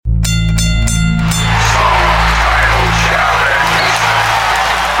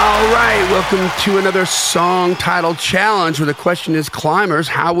welcome to another song title challenge where the question is, climbers,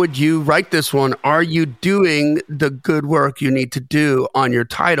 how would you write this one? Are you doing the good work you need to do on your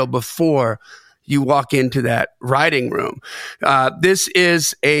title before you walk into that writing room? This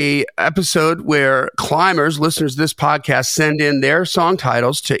is a episode where climbers, listeners to this podcast, send in their song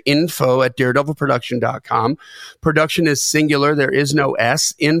titles to info@daredevilproduction.com. Production is singular. There is no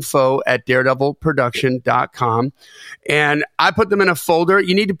S. info@daredevilproduction.com. And I put them in a folder.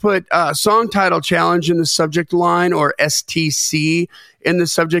 You need to put song title challenge in the subject line or STC in the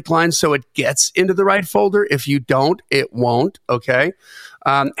subject line so it gets into the right folder. If you don't, it won't. Okay.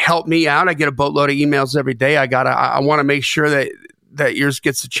 Help me out. I get a boatload of emails every day. I want to make sure that yours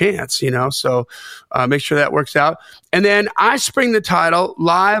gets a chance, so make sure that works out. And then I spring the title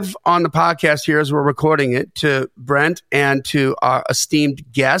live on the podcast here as we're recording it to Brent and to our esteemed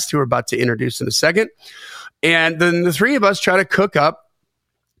guest who we're about to introduce in a second. And then the three of us try to cook up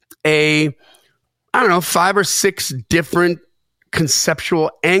 5 or 6 different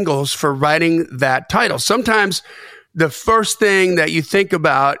conceptual angles for writing that title. Sometimes the first thing that you think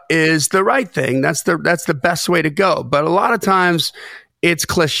about is the right thing. That's the best way to go. But a lot of times it's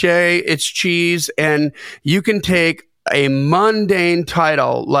cliche, it's cheese, and you can take a mundane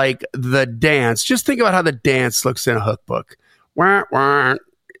title like The Dance. Just think about how The Dance looks in a hook book. Wah, wah,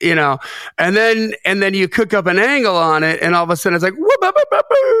 and then you cook up an angle on it, and all of a sudden it's like,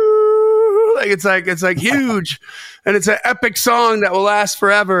 it's like huge, and it's an epic song that will last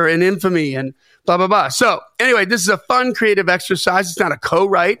forever in infamy and blah, blah, blah. So anyway, this is a fun, creative exercise. It's not a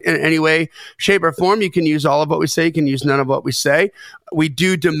co-write in any way, shape, or form. You can use all of what we say. You can use none of what we say. We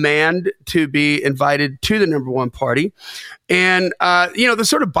do demand to be invited to the number one party. And, the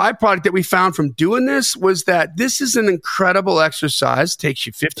sort of byproduct that we found from doing this was that this is an incredible exercise. It takes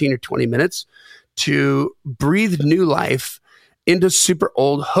you 15 or 20 minutes to breathe new life into super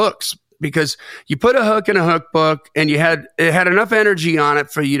old hooks. Because you put a hook in a hook book and it had enough energy on it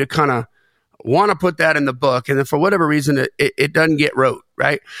for you to kind of want to put that in the book. And then for whatever reason, it doesn't get wrote,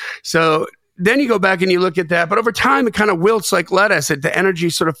 right? So then you go back and you look at that. But over time, it kind of wilts like lettuce. The energy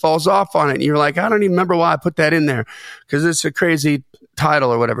sort of falls off on it. And you're like, I don't even remember why I put that in there because it's a crazy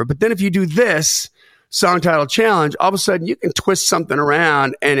title or whatever. But then if you do this song title challenge, all of a sudden you can twist something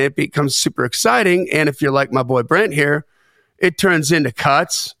around and it becomes super exciting. And if you're like my boy Brent here, it turns into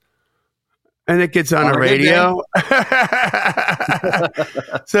cuts. And it gets on the radio.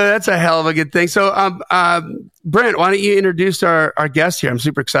 So that's a hell of a good thing. So, Brent, why don't you introduce our guest here? I'm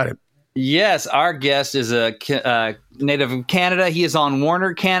super excited. Yes, our guest is a native of Canada. He is on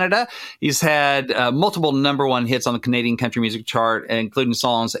Warner Canada. He's had multiple number one hits on the Canadian country music chart, including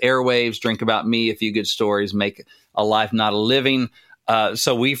songs Airwaves, Drink About Me, A Few Good Stories, Make a Life Not a Living.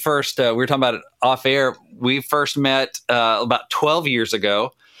 So we were talking about it off air. We first met about 12 years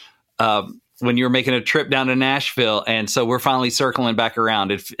ago. When you were making a trip down to Nashville. And so we're finally circling back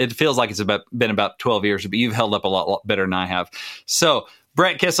around. It feels like it's been about 12 years, but you've held up a lot better than I have. So,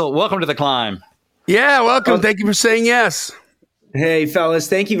 Brent Kissell, welcome to The Climb. Yeah, welcome. Thank you for saying yes. Hey, fellas.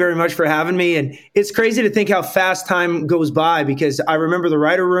 Thank you very much for having me. And it's crazy to think how fast time goes by because I remember the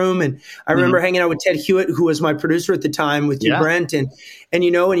writer room and I remember hanging out with Ted Hewitt, who was my producer at the time with you, Brent. And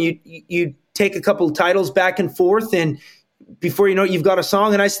you take a couple of titles back and forth and before you know it, you've got a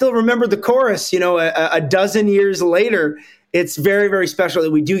song. And I still remember the chorus, a dozen years later. It's very, very special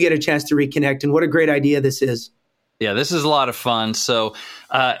that we do get a chance to reconnect. And what a great idea this is. Yeah, this is a lot of fun. So,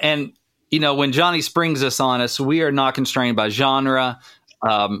 when Johnny springs us on us, we are not constrained by genre.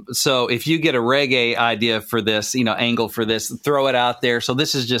 So if you get a reggae idea for this, angle for this, throw it out there. So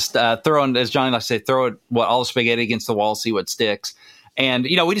this is just throwing, as Johnny likes to say, throw it, all the spaghetti against the wall, see what sticks. And,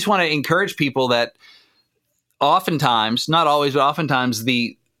 we just want to encourage people that oftentimes, not always, but oftentimes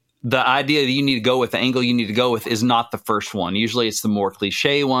the idea that you need to go with, the angle you need to go with is not the first one. Usually it's the more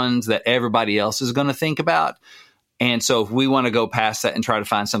cliche ones that everybody else is going to think about. And so if we want to go past that and try to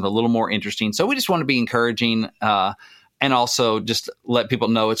find something a little more interesting. So we just want to be encouraging and also just let people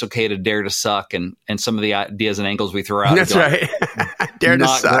know it's okay to dare to suck and some of the ideas and angles we throw out. That's right. Dare to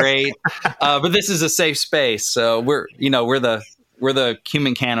suck. Not great. But this is a safe space. So we're the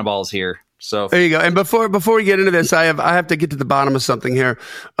human cannibals here. So there you go. And before we get into this, I have to get to the bottom of something here.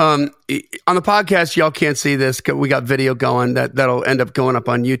 On the podcast, y'all can't see this. We got video going that'll end up going up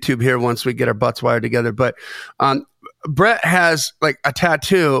on YouTube here once we get our butts wired together. But Brett has like a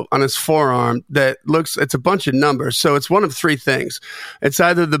tattoo on his forearm that it's a bunch of numbers. So it's one of 3 things. It's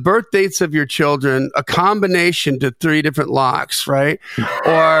either the birth dates of your children, a combination to 3 different locks, right?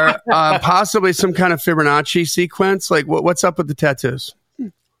 Or possibly some kind of Fibonacci sequence. Like what's up with the tattoos?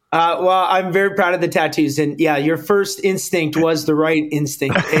 Well, I'm very proud of the tattoos, and yeah, your first instinct was the right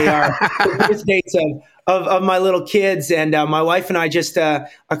instinct. They are the birth dates of my little kids, and my wife and I just a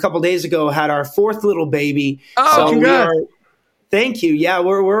couple days ago had our fourth little baby. Oh, so congrats. Thank you. Yeah,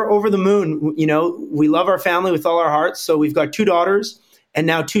 we're over the moon. You know, we love our family with all our hearts. So we've got 2 daughters and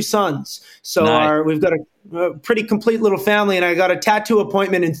now 2 sons. So Nice. we've got a pretty complete little family. And I got a tattoo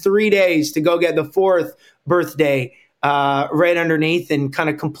appointment in 3 days to go get the 4th birthday right underneath and kind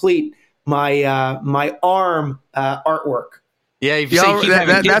of complete my my arm artwork. Yeah, if Yo, keep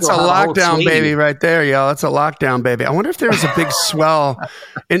having kids, that's a we'll have whole lockdown sleeve. baby right there, yo. That's a lockdown baby. I wonder if there was a big swell.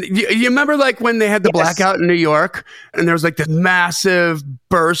 And you remember like when they had the blackout in New York and there was like this massive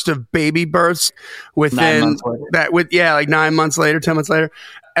burst of baby births 9 within months later. like 9 months later, 10 months later.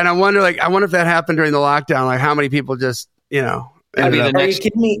 And I wonder if that happened during the lockdown, like how many people just, That'd be the Are next. you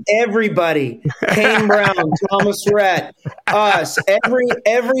kidding me? Everybody, Kane Brown, Thomas Rhett, us,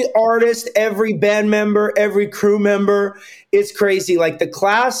 every artist, every band member, every crew member. It's crazy. Like the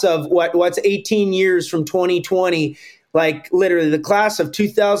class of what's 18 years from 2020. Like literally, the class of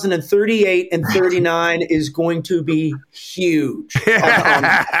 2038 and 39 is going to be huge.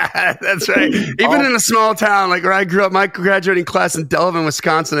 That's right. Even in a small town like where I grew up, my graduating class in Delavan,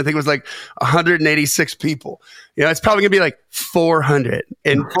 Wisconsin, I think it was like 186 people. It's probably going to be like 400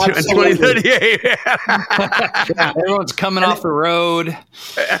 in 2038. Everyone's coming off the road.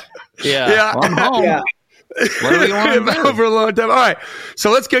 Yeah. Well, I'm home. Yeah. What do we want to do? Over a long time. All right. So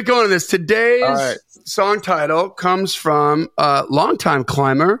let's get going on this. Today's All right. song title comes from a longtime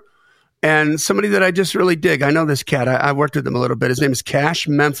climber and somebody that I just really dig. I know this cat. I worked with him a little bit. His name is Cash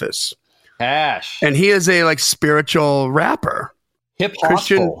Memphis. Cash. And he is a like spiritual rapper.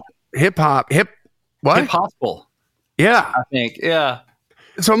 Christian Hip-hop. What? Hip-hospel, Yeah. I think. Yeah.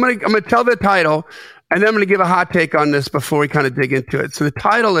 So I'm gonna tell the title and then I'm gonna give a hot take on this before we kind of dig into it. So the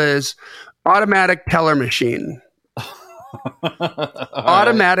title is Automatic Teller Machine.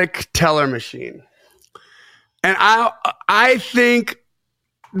 Automatic Teller Machine. And I think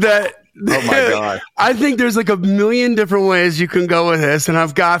that Oh my God. I think there's like a million different ways you can go with this, and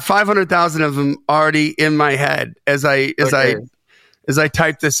I've got 500,000 of them already in my head as I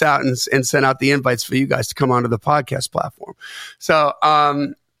type this out and send out the invites for you guys to come onto the podcast platform. So,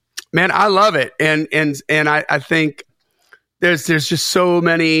 man, I love it, and I think there's just so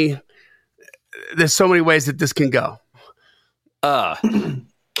many ways that this can go.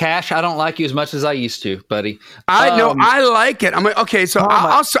 Cash, I don't like you as much as I used to, buddy. I know I like it. I'm like, okay, so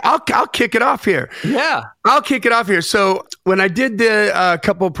I'll kick it off here. Yeah. I'll kick it off here. So when I did the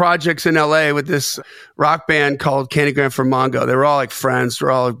couple projects in LA with this rock band called Candygram for Mongo, they were all like friends, they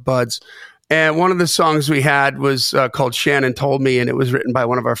were all like buds. And one of the songs we had was called Shannon Told Me, and it was written by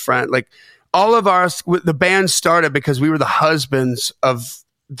one of our friends. Like all of the band started because we were the husbands of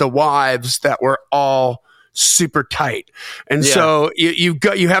the wives that were all super tight. And so you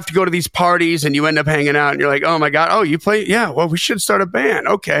have to go to these parties and you end up hanging out and you're like, oh my God, oh, you play? Yeah, well, we should start a band.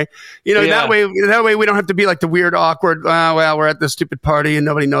 Okay. That way we don't have to be like the weird, awkward, well, we're at this stupid party and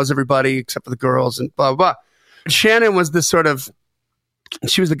nobody knows everybody except for the girls and blah, blah, blah. Shannon was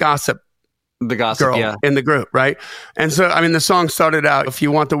she was the gossip girl in the group, right? And so, I mean, the song started out, if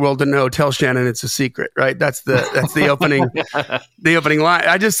you want the world to know, tell Shannon it's a secret, right? That's the opening, the opening line.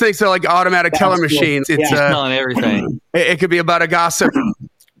 I just think so, like automatic teller machines. It's telling everything. It could be about a gossip.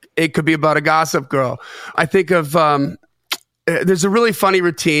 It could be about a gossip girl. I think of, there's a really funny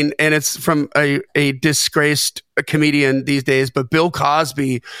routine, and it's from a disgraced comedian these days, but Bill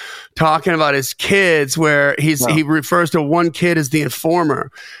Cosby talking about his kids, where he refers to one kid as the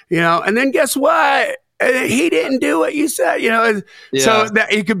informer, and then guess what? He didn't do what you said, So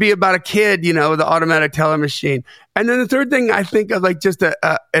that it could be about a kid, with the automatic teller machine. And then the third thing I think of, like just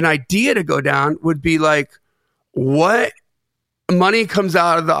an idea to go down would be like, what money comes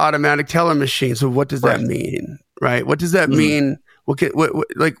out of the automatic teller machine? So what does that mean? Right. What does that mean?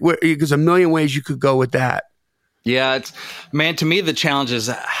 There's a million ways you could go with that. Yeah. To me, the challenge is,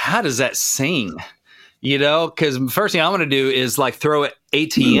 how does that sing? Because the first thing I want to do is like throw it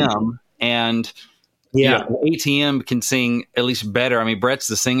ATM and ATM can sing at least better. I mean, Brett's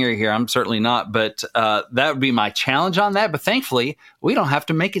the singer here. I'm certainly not, but that would be my challenge on that. But thankfully, we don't have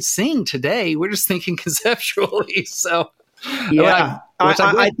to make it sing today. We're just thinking conceptually. So,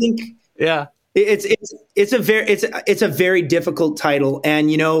 I think, yeah. It's a very difficult title,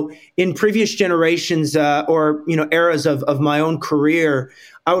 and in previous generations or eras of my own career,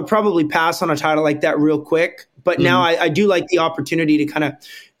 I would probably pass on a title like that real quick. But now I do like the opportunity to kind of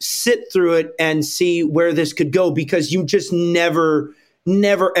sit through it and see where this could go, because you just never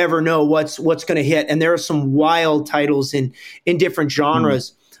ever know what's going to hit, and there are some wild titles in different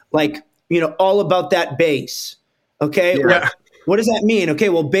genres. like, all about that bass. Okay. Yeah. What does that mean? Okay.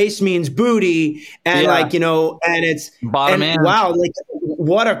 Well, bass means booty and and it's bottom end. Wow. Like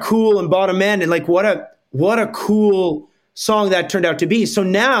what a cool and bottom end. And like, what a cool song that turned out to be. So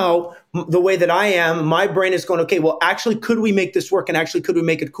now the way that I am, my brain is going, okay, well, actually, could we make this work? And actually, could we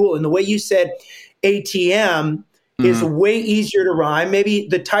make it cool? And the way you said ATM is way easier to rhyme. Maybe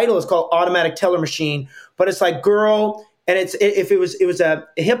the title is called Automatic Teller Machine, but it's like girl. And if it was a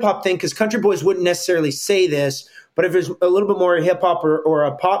hip hop thing, because country boys wouldn't necessarily say this, but if it's a little bit more hip hop or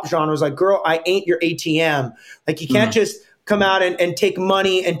a pop genre, it's like, girl, I ain't your ATM. Like you can't just come out and take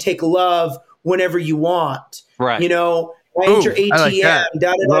money and take love whenever you want. Right. I ain't your ATM.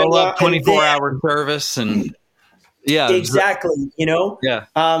 Like roll up 24-hour service and exactly. Yeah.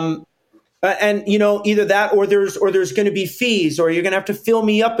 And either that or there's going to be fees, or you're going to have to fill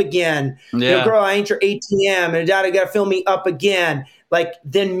me up again. Yeah. Girl, I ain't your ATM, and Dad, I got to fill me up again. Like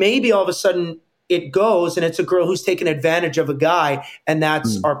then maybe all of a sudden it goes, and it's a girl who's taking advantage of a guy, and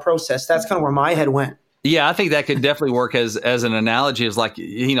that's our process. That's kind of where my head went. Yeah, I think that could definitely work as an analogy. Is like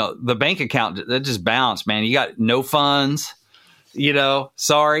the bank account that just bounced, man. You got no funds,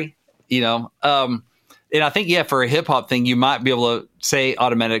 sorry, And I think, for a hip hop thing, you might be able to say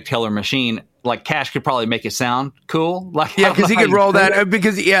automatic teller machine. Like Cash could probably make it sound cool. Like because he could roll that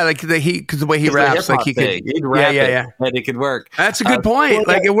because the way he raps, like he could, he'd rap it, and it could work. That's a good point.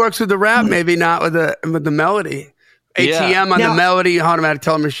 Like it works with the rap, maybe not with the melody. ATM on the melody, automatic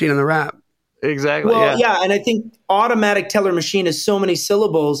teller machine on the rap. Exactly. Well, and I think automatic teller machine is so many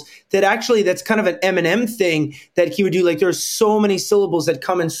syllables that actually that's kind of an Eminem thing that he would do. Like there's so many syllables that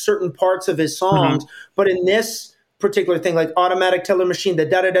come in certain parts of his songs, but in this particular thing, like automatic teller machine, the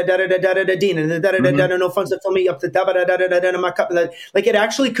da da da da da da da da da and the da da da da no funds to fill me up the da da da da da da my cup. Like it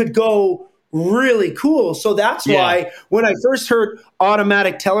actually could go really cool. So that's why when I first heard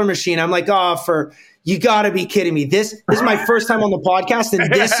automatic teller machine, I'm like, you got to be kidding me. This is my first time on the podcast,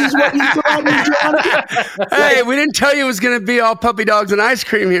 and this is what you brought me, John? Hey, we didn't tell you it was going to be all puppy dogs and ice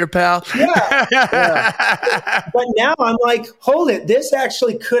cream here, pal. Yeah. But now I'm like, hold it. This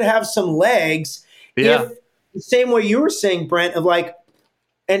actually could have some legs. Yeah. If, the same way you were saying, Brent, of like,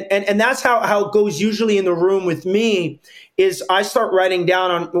 and that's how it goes usually in the room with me, is I start writing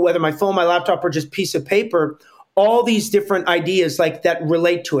down on whether my phone, my laptop, or just piece of paper, all these different ideas like that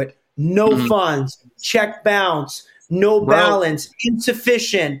relate to it. No funds, check bounce, no balance,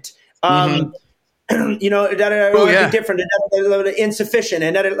 insufficient, different, insufficient,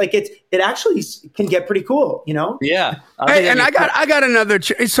 and it actually can get pretty cool, Yeah. And I got another.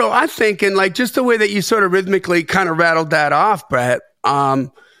 So I'm thinking like just the way that you sort of rhythmically kind of rattled that off, Brett. I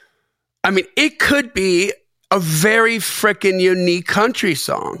mean, it could be a very freaking unique country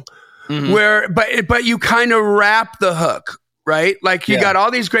song but you kind of rap the hook. Right? Like you got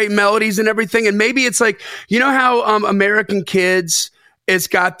all these great melodies and everything. And maybe it's like, how American Kids, it's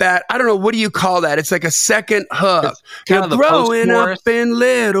got that, I don't know, what do you call that? It's like a second hook. Kind of growing up in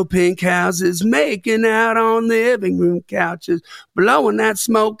little pink houses, making out on living room couches, blowing that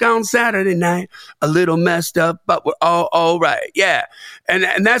smoke on Saturday night, a little messed up, but we're all right. Yeah. And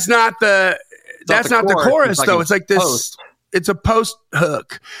that's not the chorus it's like though. It's like this, post. It's a post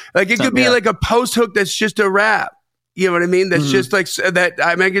hook. Like it could be like a post hook that's just a rap. You know what I mean? That's just like that.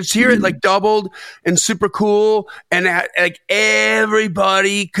 I mean, I can hear it like doubled and super cool. And like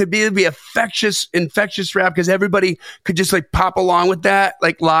everybody could be infectious rap because everybody could just like pop along with that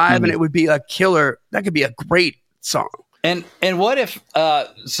like live and it would be a killer. That could be a great song. And what if,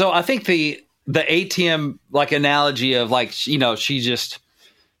 so I think the ATM like analogy of like, she just,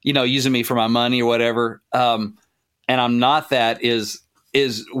 using me for my money or whatever. And I'm not that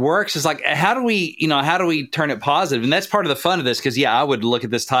works is like, how do we turn it positive? And that's part of the fun of this. Cause I would look at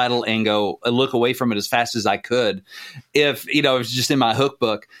this title and look away from it as fast as I could if, it was just in my hook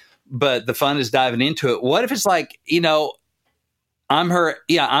book, but the fun is diving into it. What if it's like, I'm her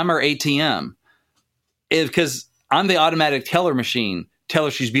ATM because I'm the automatic teller machine. Tell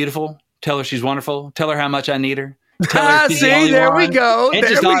her she's beautiful. Tell her she's wonderful. Tell her how much I need her. See, there we go. It's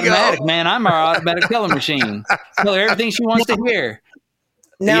just automatic, man. I'm our automatic teller machine. Tell her everything she wants to hear.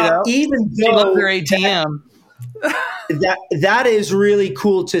 Now, even though loves her ATM, that is really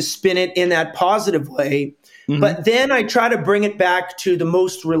cool to spin it in that positive way. But then I try to bring it back to the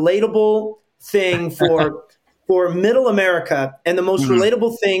most relatable thing for middle America and the most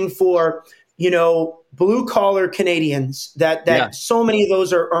relatable thing for, blue collar Canadians that so many of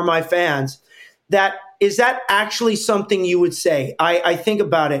those are my fans. Is that actually something you would say? I think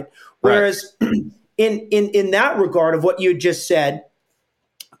about it. Whereas in that regard of what you just said,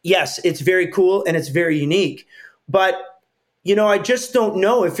 yes, it's very cool and it's very unique. But I just don't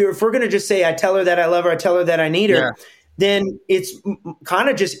know if we're going to just say, I tell her that I love her, I tell her that I need her, then it's kind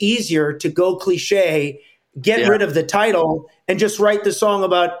of just easier to go cliche, get rid of the title and just write the song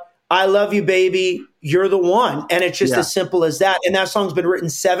about, I love you, baby, you're the one. And it's just as simple as that. And that song's been written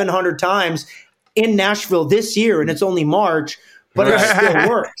 700 times in Nashville this year, and it's only March, but it still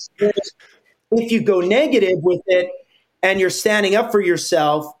works. If you go negative with it and you're standing up for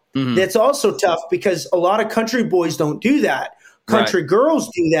yourself, that's also tough because a lot of country boys don't do that. Country girls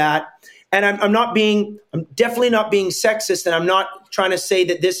do that. And I'm definitely not being sexist, and I'm not trying to say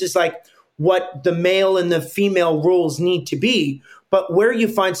that this is like what the male and the female roles need to be. But where you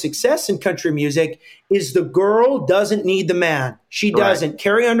find success in country music is the girl doesn't need the man. She doesn't.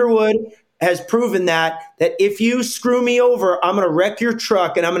 Carrie Underwood has proven that if you screw me over, I'm going to wreck your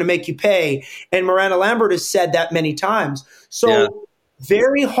truck and I'm going to make you pay. And Miranda Lambert has said that many times. So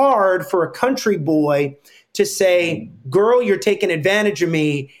very hard for a country boy to say, girl, you're taking advantage of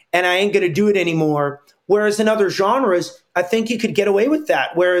me and I ain't going to do it anymore. Whereas in other genres, I think you could get away with that.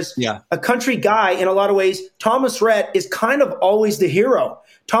 Whereas a country guy, in a lot of ways, Thomas Rhett is kind of always the hero.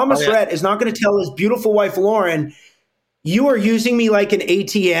 Thomas Rhett is not going to tell his beautiful wife, Lauren, you are using me like an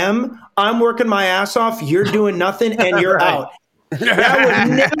ATM. I'm working my ass off. You're doing nothing and you're out. That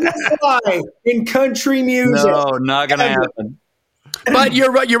would never fly in country music. No, not going to happen. But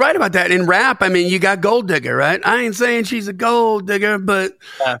you're right. You're right about that. In rap, I mean, you got Gold Digger, right? I ain't saying she's a gold digger, but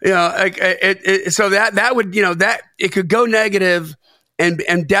so that would, that it could go negative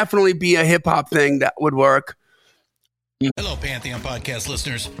and definitely be a hip hop thing that would work. Hello, Pantheon podcast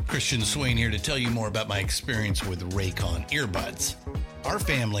listeners. Christian Swain here to tell you more about my experience with Raycon earbuds. Our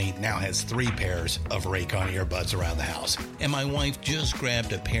family now has 3 pairs of Raycon earbuds around the house, and my wife just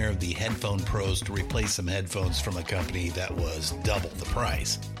grabbed a pair of the Headphone Pros to replace some headphones from a company that was double the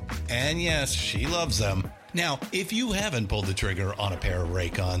price. And yes, she loves them. Now, if you haven't pulled the trigger on a pair of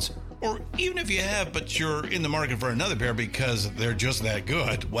Raycons, or even if you have, but you're in the market for another pair because they're just that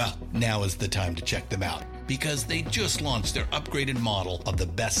good, well, now is the time to check them out, because they just launched their upgraded model of the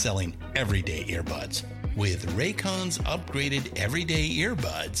best-selling everyday earbuds. With Raycon's upgraded everyday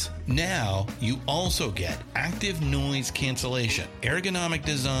earbuds, now you also get active noise cancellation, ergonomic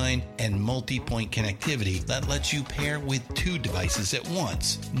design, and multi-point connectivity that lets you pair with 2 devices at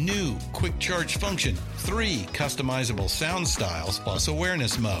once. New quick charge function, 3 customizable sound styles, plus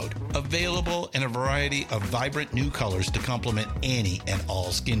awareness mode. Available in a variety of vibrant new colors to complement any and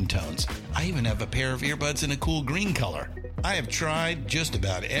all skin tones. I even have a pair of earbuds in a cool green color. I have tried just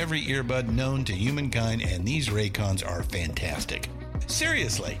about every earbud known to humankind, and these Raycons are fantastic.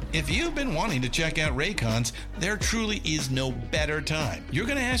 Seriously, if you've been wanting to check out Raycons, there truly is no better time. You're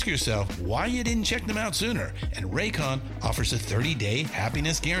going to ask yourself why you didn't check them out sooner, and Raycon offers a 30-day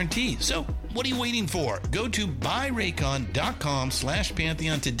happiness guarantee. So what are you waiting for? Go to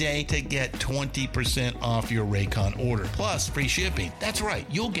buyraycon.com/Pantheon today to get 20% off your Raycon order, plus free shipping. That's right,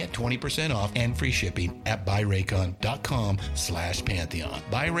 you'll get 20% off and free shipping at buyraycon.com/Pantheon.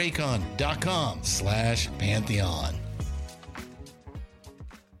 buyraycon.com/Pantheon.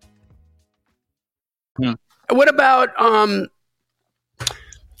 What about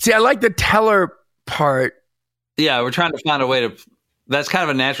see, I like the teller part. Yeah, we're trying to find a way to, that's kind of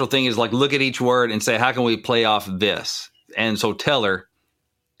a natural thing, is like look at each word and say, how can we play off this? And so teller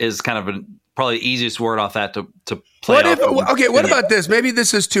is kind of probably the easiest word off that to play off. Okay, what about this? Maybe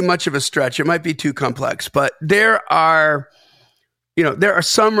this is too much of a stretch. It might be too complex, but there are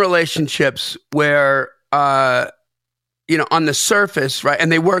some relationships where on the surface, right?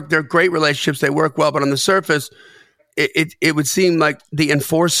 And they're great relationships. They work well, but on the surface, it would seem like the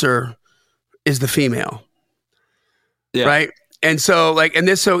enforcer is the female. Yeah. Right. And so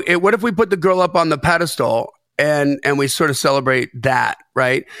what if we put the girl up on the pedestal and we sort of celebrate that,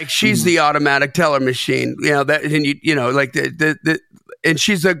 right? Like she's the automatic teller machine, and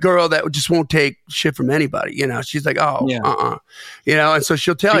she's a girl that just won't take shit from anybody. She's like, and so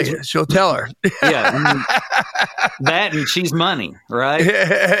she'll tell her. Yeah. That, and she's money, right?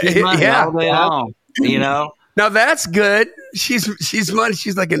 She's money all day long, Now that's good. She's money.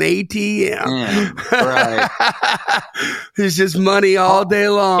 She's like an ATM. Yeah, right. It's just money all day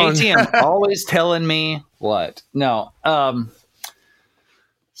long. ATM always telling me what? No.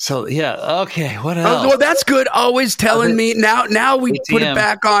 So yeah, okay. What else? Well, that's good. Always telling me. Now we ATM. Put it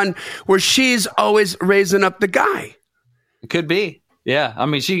back on where she's always raising up the guy. It could be. Yeah, I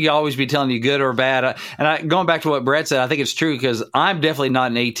mean, she could always be telling you good or bad. Going back to what Brett said, I think it's true, because I'm definitely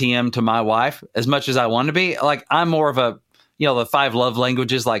not an ATM to my wife as much as I want to be. Like, I'm more of a, the 5 love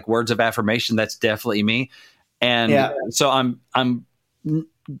languages, like words of affirmation. That's definitely me. And so I'm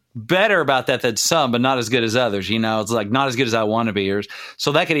better about that than some, but not as good as others. It's like not as good as I want to be.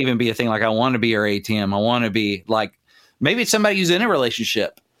 So that could even be a thing. Like I want to be her ATM. I want to be like, maybe it's somebody who's in a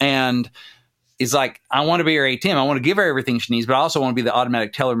relationship and is like, I want to be her ATM. I want to give her everything she needs, but I also want to be the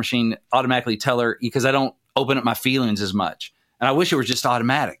automatic teller machine, automatically tell her because I don't open up my feelings as much. And I wish it was just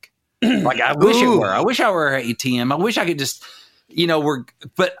automatic. Like I wish it were. I wish I were her ATM. I wish I could just,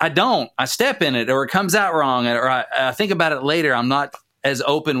 but I don't. I step in it or it comes out wrong or I think about it later. I'm not as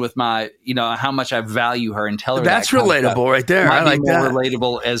open with my, how much I value her and tell her that's relatable right there. I like that.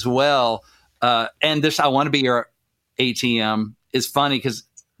 Relatable as well. And this, I want to be your ATM is funny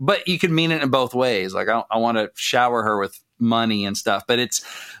but you can mean it in both ways. Like I want to shower her with money and stuff, but it's,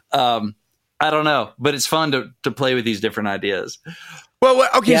 I don't know, but it's fun to play with these different ideas. Well,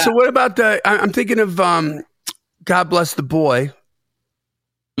 okay. Yeah. So what about I'm thinking of, God Bless the Boy,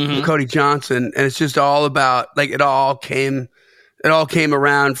 Cody Johnson. And it's just all about like, it all came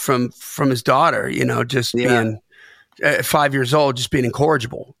around from his daughter, just being 5 years old, just being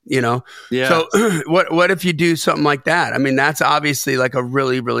incorrigible, Yeah. So what if you do something like that? I mean, that's obviously like a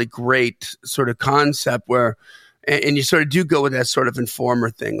really, really great sort of concept where, and you sort of do go with that sort of informer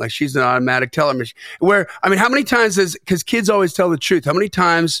thing. Like she's an automatic teller machine where, I mean, how many times because kids always tell the truth. How many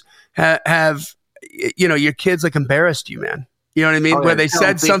times have your kids like embarrassed you, man? You know what I mean? Where they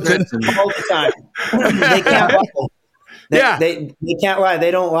said something all the time. They can't lie. They can't lie.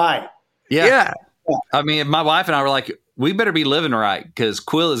 They don't lie. Yeah. I mean, my wife and I were like, we better be living right because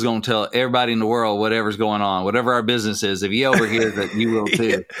Quill is going to tell everybody in the world whatever's going on, whatever our business is. If he overhears it, you will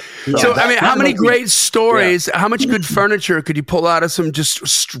too. So, I mean, how many great stories, how much good furniture could you pull out of some just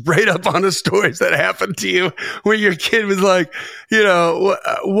straight up honest stories that happened to you where your kid was like,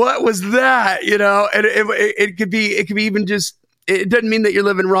 what was that? And it could be even just, it doesn't mean that you're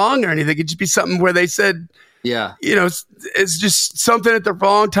living wrong or anything. It could just be something where they said, it's just something at the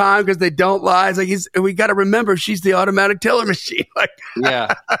wrong time because they don't lie. It's like we got to remember she's the automatic teller machine. Like,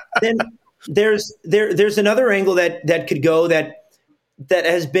 Then there's another angle that could go that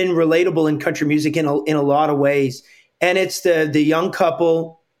has been relatable in country music in a lot of ways, and it's the young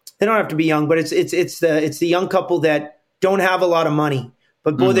couple. They don't have to be young, but it's the young couple that don't have a lot of money,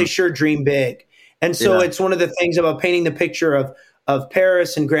 but boy, they sure dream big. And so it's one of the things about painting the picture of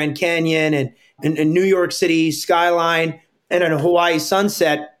Paris and Grand Canyon and New York City skyline and a Hawaii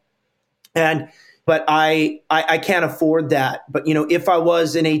sunset. But I can't afford that. But, if I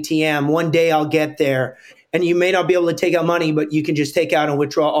was an ATM, one day I'll get there. And you may not be able to take out money, but you can just take out and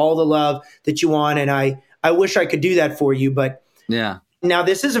withdraw all the love that you want. And I wish I could do that for you. But now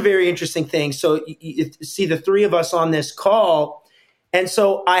this is a very interesting thing. So you see the three of us on this call. And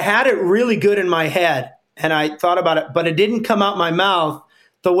so I had it really good in my head. And I thought about it, but it didn't come out my mouth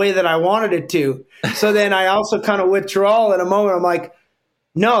the way that I wanted it to. So then I also kind of withdrawal in a moment. I'm like,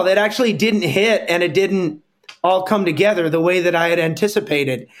 no, that actually didn't hit and it didn't all come together the way that I had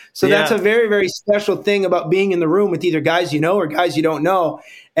anticipated. So that's a very, very special thing about being in the room with either guys you know or guys you don't know,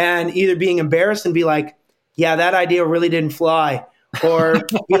 and either being embarrassed and be like, yeah, that idea really didn't fly. Or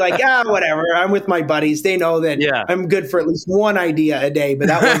be like, whatever. I'm with my buddies. They know that I'm good for at least one idea a day, but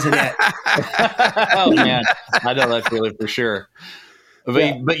that wasn't it. Oh man, I know that feeling for sure.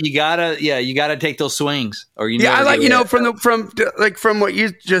 But you gotta take those swings, or I like from what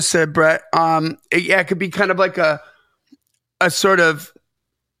you just said, Brett. It could be kind of like a sort of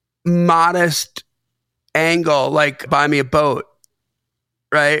modest angle, like buy me a boat.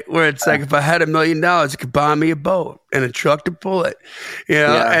 Right? Where it's like, if I had $1 million, it could buy me a boat and a truck to pull it,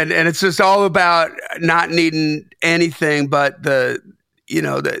 and it's just all about not needing anything but the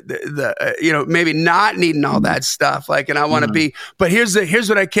maybe not needing all that stuff. Like, and I want to be, but here's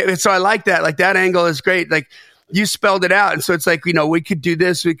what I can. So I like that. Like that angle is great. Like you spelled it out. And so it's like, we could do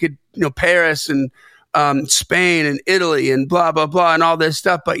this. We could, Paris and, Spain and Italy and blah, blah, blah, and all this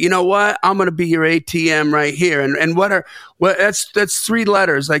stuff. But you know what? I'm going to be your ATM right here. And that's 3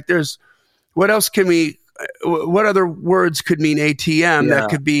 letters. Like what else what other words could mean ATM that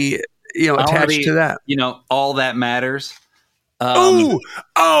could be, attached to that? All that matters. That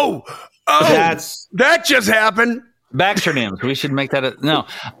just happened. Backronyms. We should make that it's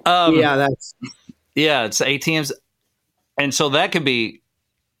ATMs. And so that could be,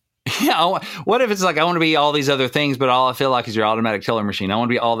 what if it's like, I want to be all these other things, but all I feel like is your automatic teller machine. I want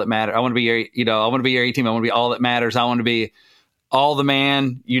to be all that matters. I want to be your, I want to be your ATM. I want to be all that matters. I want to be all the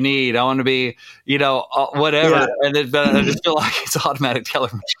man you need. I want to be, whatever. Yeah. And I just feel like it's automatic teller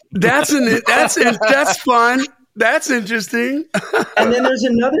machine. That's fun. That's interesting. And then there's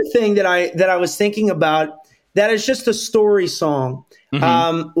another thing that I was thinking about that is just a story song,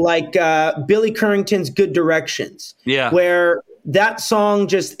 like Billy Currington's "Good Directions," where that song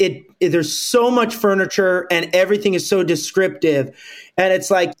there's so much furniture and everything is so descriptive. And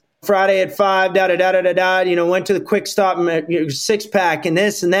it's like Friday at 5, went to the quick stop and six pack and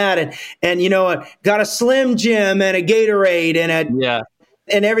this and that. And got a Slim Jim and a Gatorade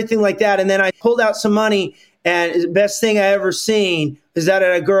and everything like that. And then I pulled out some money, and the best thing I ever seen is that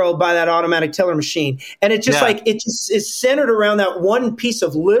a girl buy that automatic teller machine. And it just it just is centered around that one piece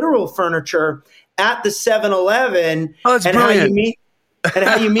of literal furniture at the 7-Eleven. Oh, that's brilliant.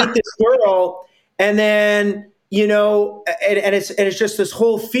 How you meet this girl, and then and it's just this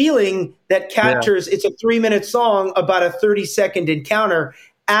whole feeling that captures. It's a 3-minute song about a 30-second encounter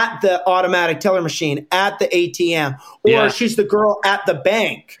at the automatic teller machine, at the ATM, or she's the girl at the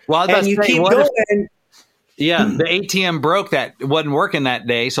bank. Well, and you keep going. The ATM broke, that wasn't working that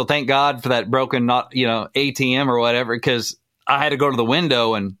day, so thank God for that broken ATM or whatever, because I had to go to the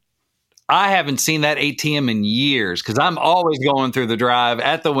window, and I haven't seen that ATM in years because I'm always going through the drive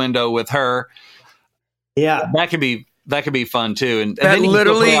at the window with her. Yeah, that could be fun too. And that then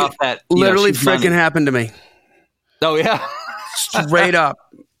literally freaking happened to me. Oh yeah, straight up,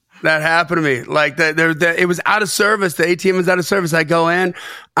 that happened to me. Like it was out of service. The ATM was out of service. I go in,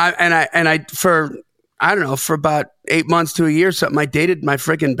 for about 8 months to a year, something. I dated my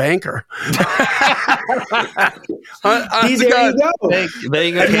freaking banker. There you go. There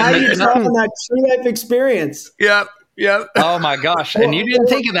you go. And now you're talking that true life experience. Yep. Oh my gosh! And you didn't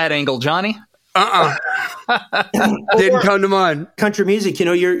think of that angle, Johnny? Didn't come to mind. Country music,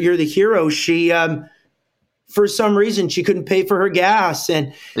 you're the hero. She, for some reason, she couldn't pay for her gas,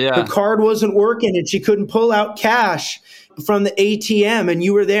 and the card wasn't working, and she couldn't pull out cash from the ATM. And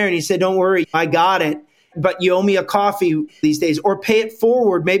you were there, and you said, "Don't worry, I got it. But you owe me a coffee these days," or pay it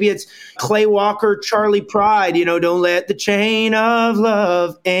forward. Maybe it's Clay Walker, Charlie Pride, don't let the chain of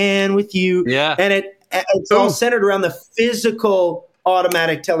love end with you. Yeah. And it's all centered around the physical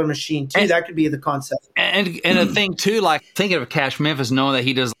automatic teller machine too. That could be the concept. And a thing too, like thinking of Cash Memphis, knowing that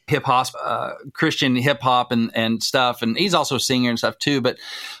he does hip hop, Christian hip hop and stuff. And he's also a singer and stuff too, but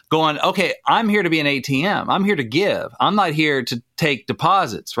going, okay, I'm here to be an ATM. I'm here to give. I'm not here to take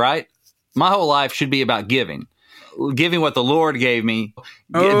deposits, right? My whole life should be about giving what the Lord gave me.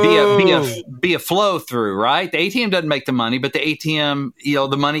 Be a flow through, right? The ATM doesn't make the money, but the ATM,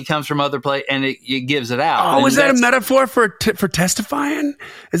 the money comes from other place and it gives it out. Oh, is that a metaphor for testifying?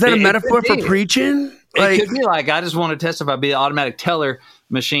 Is that a metaphor for preaching? It could be like, I just want to testify, be an automatic teller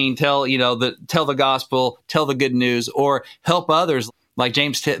machine, tell the gospel, tell the good news, or help others. Like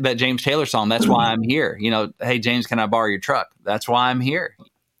that James Taylor song. That's why I'm here. Hey James, can I borrow your truck? That's why I'm here.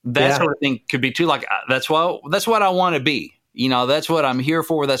 That sort of thing could be too. Like that's what I want to be. That's what I'm here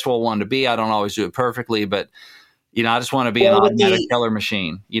for. That's what I want to be. I don't always do it perfectly, but I just want to be an automatic teller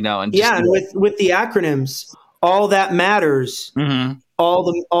machine. And with the acronyms, all that matters. Mm-hmm.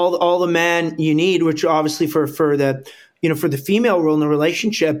 All the man you need, which obviously for the female role in the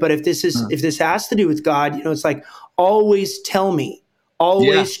relationship. But if this has to do with God, it's like always tell me,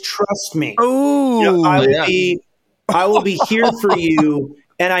 always trust me. Oh, I will be here for you.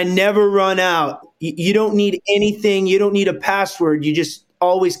 And I never run out. You don't need anything. You don't need a password. You just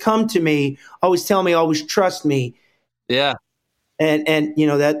always come to me, always tell me, always trust me. Yeah. And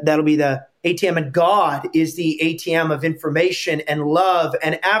that'll be the ATM. And God is the ATM of information and love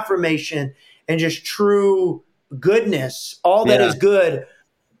and affirmation and just true goodness. All that is good.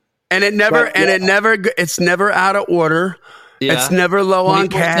 And it's never out of order. Yeah. It's never low on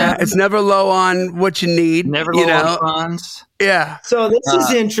cash. It's never low on what you need. Never low on funds. Yeah. So this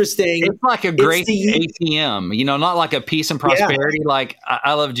is interesting. It's like a great ATM, not like a peace and prosperity. Yeah. Like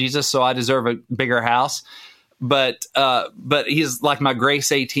I love Jesus, so I deserve a bigger house. But he's like my grace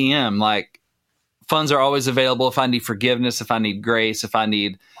ATM. Like funds are always available if I need forgiveness, if I need grace, if I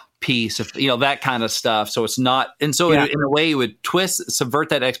need peace, if that kind of stuff. So it's not, and so in a way, it would subvert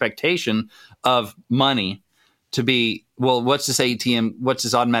that expectation of money to be, well, what's this ATM, what's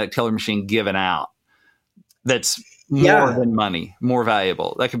this automatic teller machine giving out that's more than money, more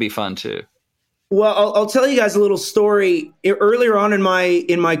valuable? That could be fun too. Well, I'll tell you guys a little story. Earlier on in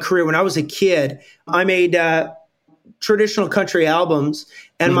my career, when I was a kid, I made traditional country albums,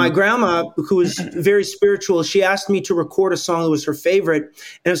 and my grandma, who was very spiritual, she asked me to record a song that was her favorite,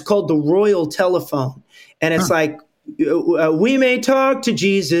 and it's called "The Royal Telephone," and it's like, we may talk to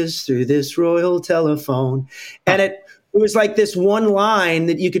Jesus through this royal telephone. And it was like this one line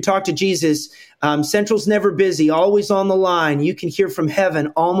that you could talk to Jesus. Central's never busy, always on the line. You can hear from heaven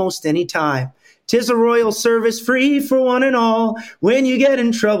almost any time. 'Tis a royal service free for one and all. When you get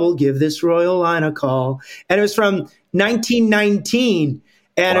in trouble, give this royal line a call. And it was from 1919.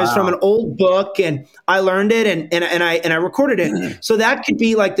 And it was from an old book, and I learned it and I recorded it. So that could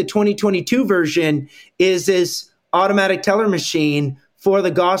be like the 2022 version is this automatic teller machine for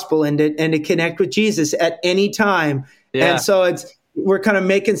the gospel and to connect with Jesus at any time. Yeah. And so we're kind of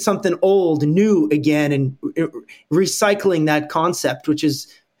making something old new again and recycling that concept, which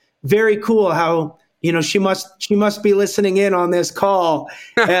is very cool. How, she must be listening in on this call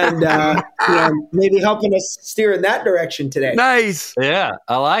and maybe helping us steer in that direction today. Nice. Yeah,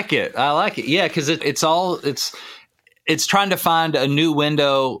 I like it. Yeah, because it's trying to find a new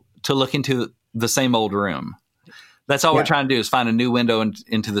window to look into the same old room. That's all we're trying to do is find a new window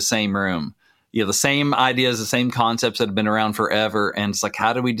into the same room. The same ideas, the same concepts that have been around forever. And it's like,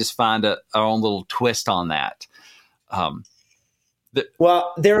 how do we just find our own little twist on that?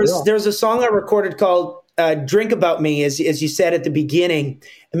 There's a song I recorded called Drink About Me, as you said at the beginning.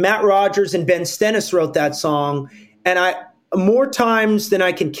 And Matt Rogers and Ben Stennis wrote that song. And more times than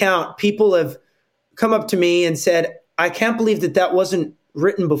I can count, people have come up to me and said, I can't believe that wasn't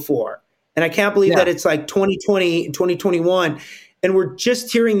written before. And I can't believe that it's like 2020, 2021. And we're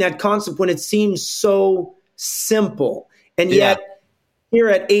just hearing that concept when it seems so simple. And yet here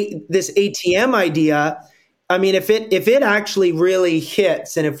at this ATM idea, I mean, if it actually really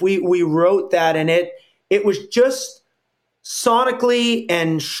hits, and if we wrote that and it was just sonically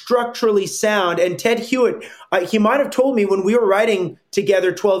and structurally sound. And Ted Hewitt, he might have told me when we were writing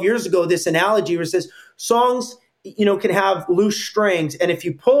together 12 years ago, this analogy where it says songs, can have loose strings. And if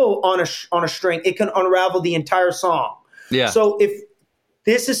you pull on a string, it can unravel the entire song. Yeah. So if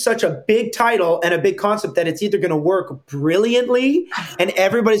this is such a big title and a big concept that it's either going to work brilliantly and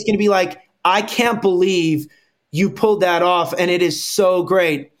everybody's going to be like, I can't believe you pulled that off and it is so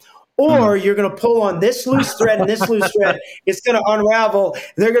great. Or you're going to pull on this loose thread and this loose thread. It's going to unravel.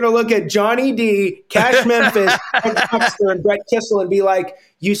 They're going to look at Johnny D, Cash Memphis, and Brett Kissell and be like,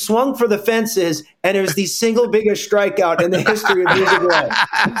 you swung for the fences and it was the single biggest strikeout in the history of music world.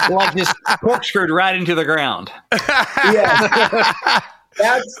 Like just corkscrewed right into the ground. Yeah.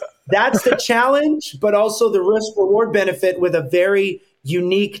 That's the challenge, but also the risk-reward benefit with a very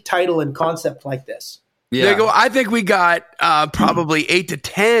unique title and concept like this. Yeah. There you go. I think we got probably 8 to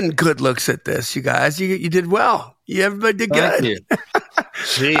 10 good looks at this, you guys. You did well. Everybody did good. Thank you.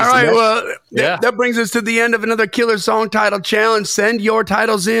 Jeez, all right. Well, that brings us to the end of another Killer Song Title Challenge. Send your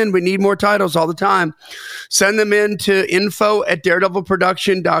titles in. We need more titles all the time. Send them in to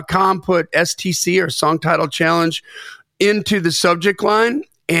info@daredevilproduction.com. Put STC or Song Title Challenge into the subject line.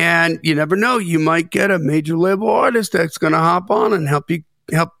 And you never know. You might get a major label artist that's going to hop on and help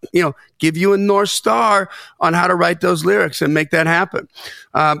give you a North Star on how to write those lyrics and make that happen.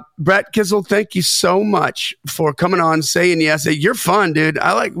 Brett Kissell, thank you so much for coming on, saying yes. You're fun, dude.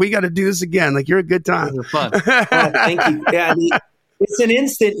 We got to do this again. Like, you're a good time. You're fun. Thank you. Yeah, it's an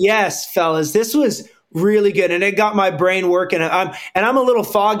instant yes, fellas. This was really good, and it got my brain working. I'm a little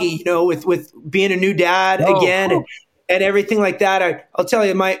foggy, with being a new dad again. And everything like that. I'll tell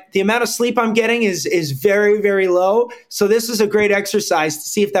you, the amount of sleep I'm getting is very, very low. So this is a great exercise to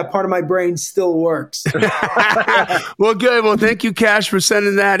see if that part of my brain still works. Well, good. Well, thank you, Cash, for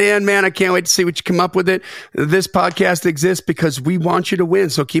sending that in, man. I can't wait to see what you come up with it. This podcast exists because we want you to win.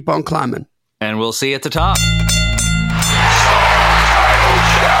 So keep on climbing. And we'll see you at the top.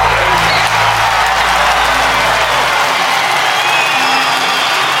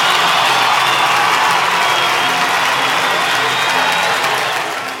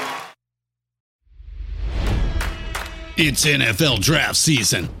 It's NFL draft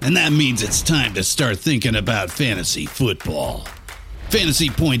season, and that means it's time to start thinking about fantasy football.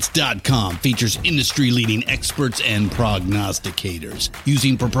 FantasyPoints.com features industry-leading experts and prognosticators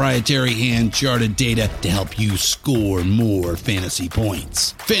using proprietary hand-charted data to help you score more fantasy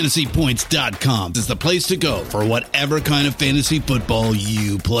points. FantasyPoints.com is the place to go for whatever kind of fantasy football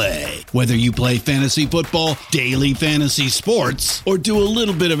you play. Whether you play fantasy football, daily fantasy sports, or do a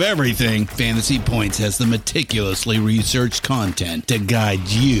little bit of everything, Fantasy Points has the meticulously researched content to guide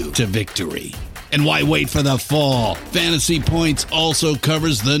you to victory. And why wait for the fall? Fantasy Points also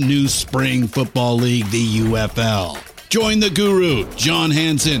covers the new spring football league, the UFL. Join the guru, John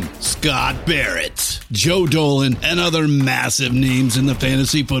Hansen, Scott Barrett, Joe Dolan, and other massive names in the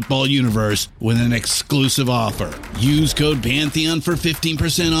fantasy football universe with an exclusive offer. Use code Pantheon for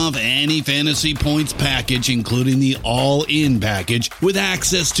 15% off any Fantasy Points package, including the all-in package, with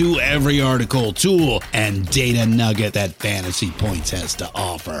access to every article, tool, and data nugget that Fantasy Points has to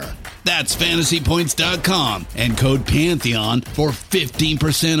offer. That's FantasyPoints.com and code Pantheon for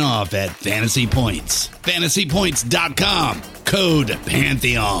 15% off at Fantasy Points. FantasyPoints.com, code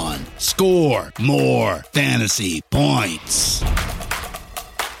Pantheon. Score more fantasy points.